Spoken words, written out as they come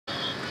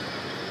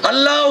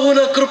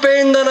ಅಲ್ಲಾಹುನ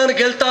ಕೃಪೆಯಿಂದ ನಾನು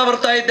ಗೆಲ್ತಾ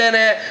ಬರ್ತಾ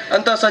ಇದ್ದೇನೆ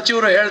ಅಂತ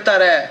ಸಚಿವರು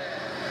ಹೇಳ್ತಾರೆ.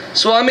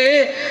 ಸ್ವಾಮಿ,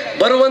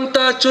 ಬರುವಂತ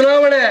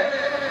ಚುನಾವಣೆ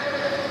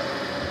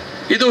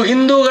ಇದು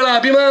ಹಿಂದೂಗಳ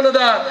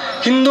ಅಭಿಮಾನದ,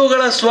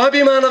 ಹಿಂದೂಗಳ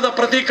ಸ್ವಾಭಿಮಾನದ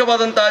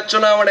ಪ್ರತೀಕವಾದಂತಹ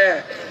ಚುನಾವಣೆ.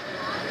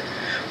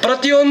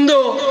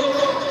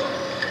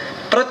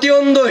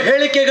 ಪ್ರತಿಯೊಂದು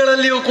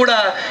ಹೇಳಿಕೆಗಳಲ್ಲಿಯೂ ಕೂಡ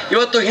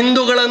ಇವತ್ತು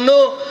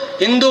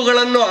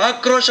ಹಿಂದೂಗಳನ್ನು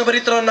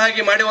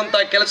ಆಕ್ರೋಶಭರಿತರನ್ನಾಗಿ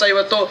ಮಾಡುವಂತಹ ಕೆಲಸ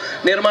ಇವತ್ತು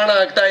ನಿರ್ಮಾಣ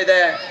ಆಗ್ತಾ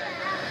ಇದೆ.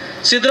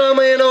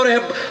 ಸಿದ್ದರಾಮಯ್ಯನವರು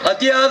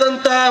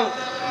ಅತಿಯಾದಂತಹ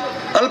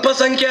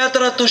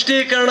ಅಲ್ಪಸಂಖ್ಯಾತರ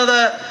ತುಷ್ಟೀಕರಣದ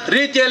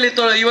ರೀತಿಯಲ್ಲಿ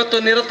ಇವತ್ತು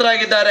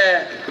ನಿರತರಾಗಿದ್ದಾರೆ.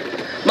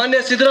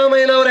 ಮಾನ್ಯ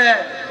ಸಿದ್ದರಾಮಯ್ಯನವರೇ,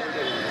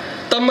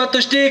 ತಮ್ಮ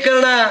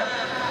ತುಷ್ಟೀಕರಣ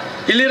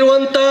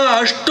ಇಲ್ಲಿರುವಂತ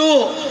ಅಷ್ಟು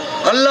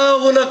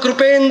ಅಲ್ಲಾಹುನ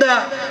ಕೃಪೆಯಿಂದ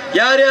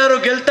ಯಾರ್ಯಾರು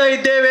ಗೆಲ್ತಾ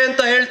ಇದ್ದೇವೆ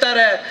ಅಂತ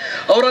ಹೇಳ್ತಾರೆ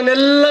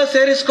ಅವರನ್ನೆಲ್ಲ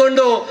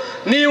ಸೇರಿಸಿಕೊಂಡು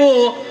ನೀವು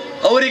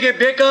ಅವರಿಗೆ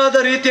ಬೇಕಾದ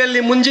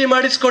ರೀತಿಯಲ್ಲಿ ಮುಂಜಿ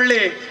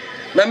ಮಾಡಿಸ್ಕೊಳ್ಳಿ,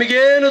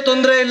 ನಮಗೇನು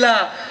ತೊಂದರೆ ಇಲ್ಲ.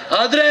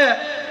 ಆದರೆ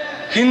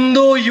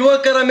ಹಿಂದೂ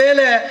ಯುವಕರ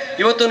ಮೇಲೆ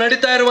ಇವತ್ತು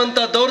ನಡೀತಾ ಇರುವಂತ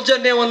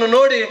ದೌರ್ಜನ್ಯವನ್ನು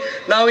ನೋಡಿ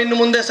ನಾವು ಇನ್ನು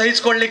ಮುಂದೆ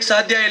ಸಹಿಸಿಕೊಳ್ಳಿಕ್ಕೆ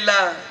ಸಾಧ್ಯ ಇಲ್ಲ.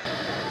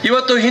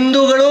 ಇವತ್ತು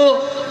ಹಿಂದೂಗಳು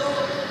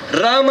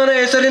ರಾಮನ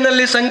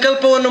ಹೆಸರಿನಲ್ಲಿ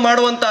ಸಂಕಲ್ಪವನ್ನು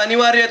ಮಾಡುವಂತ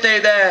ಅನಿವಾರ್ಯತೆ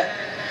ಇದೆ.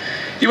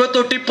 ಇವತ್ತು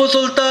ಟಿಪ್ಪು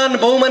ಸುಲ್ತಾನ್,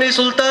 ಬಹುಮನಿ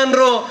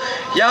ಸುಲ್ತಾನ್ರು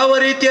ಯಾವ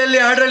ರೀತಿಯಲ್ಲಿ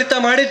ಆಡಳಿತ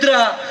ಮಾಡಿದ್ರ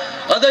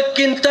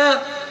ಅದಕ್ಕಿಂತ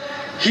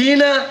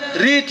ಹೀನ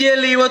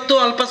ರೀತಿಯಲ್ಲಿ ಇವತ್ತು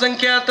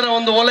ಅಲ್ಪಸಂಖ್ಯಾತರ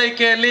ಒಂದು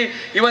ಓಲೈಕೆಯಲ್ಲಿ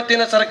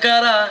ಇವತ್ತಿನ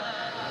ಸರ್ಕಾರ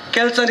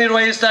ಕೆಲಸ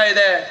ನಿರ್ವಹಿಸ್ತಾ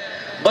ಇದೆ.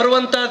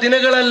 ಬರುವಂತ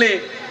ದಿನಗಳಲ್ಲಿ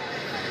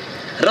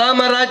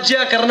ರಾಮರಾಜ್ಯ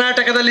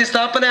ಕರ್ನಾಟಕದಲ್ಲಿ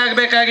ಸ್ಥಾಪನೆ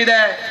ಆಗಬೇಕಾಗಿದೆ.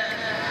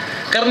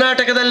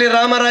 ಕರ್ನಾಟಕದಲ್ಲಿ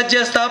ರಾಮರಾಜ್ಯ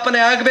ಸ್ಥಾಪನೆ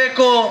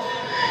ಆಗಬೇಕು.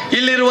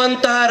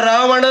 ಇಲ್ಲಿರುವಂತಹ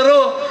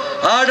ರಾವಣರು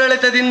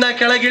ಆಡಳಿತದಿಂದ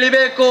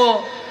ಕೆಳಗಿಳಿಬೇಕು.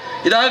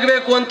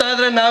 ಇದಾಗಬೇಕು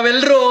ಅಂತಾದ್ರೆ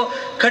ನಾವೆಲ್ಲರೂ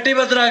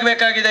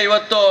ಕಟಿಬದ್ಧರಾಗಬೇಕಾಗಿದೆ.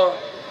 ಇವತ್ತು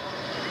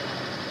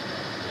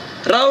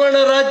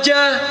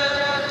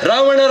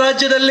ರಾವಣ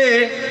ರಾಜ್ಯದಲ್ಲಿ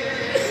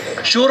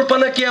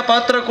ಶೂರ್ಪನಖಿಯ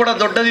ಪಾತ್ರ ಕೂಡ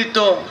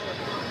ದೊಡ್ಡದಿತ್ತು.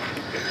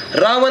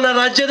 ರಾವಣ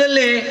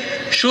ರಾಜ್ಯದಲ್ಲಿ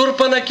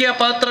ಶೂರ್ಪನಖಿಯ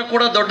ಪಾತ್ರ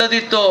ಕೂಡ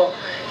ದೊಡ್ಡದಿತ್ತು.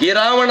 ಈ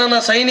ರಾವಣನ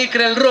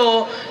ಸೈನಿಕರೆಲ್ಲರೂ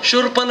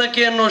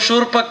ಶೂರ್ಪನಖಿಯನ್ನು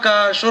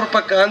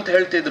ಶೂರ್ಪಕ್ಕ ಅಂತ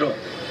ಹೇಳ್ತಿದ್ರು.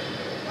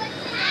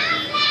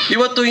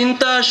 ಇವತ್ತು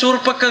ಇಂತಹ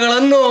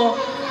ಶೂರ್ಪಕ್ಕಗಳನ್ನು,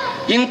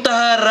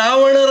 ಇಂತಹ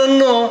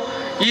ರಾವಣರನ್ನು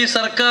ಈ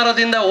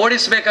ಸರ್ಕಾರದಿಂದ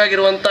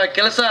ಓಡಿಸಬೇಕಾಗಿರುವಂತಹ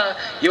ಕೆಲಸ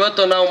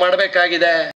ಇವತ್ತು ನಾವು ಮಾಡಬೇಕಾಗಿದೆ.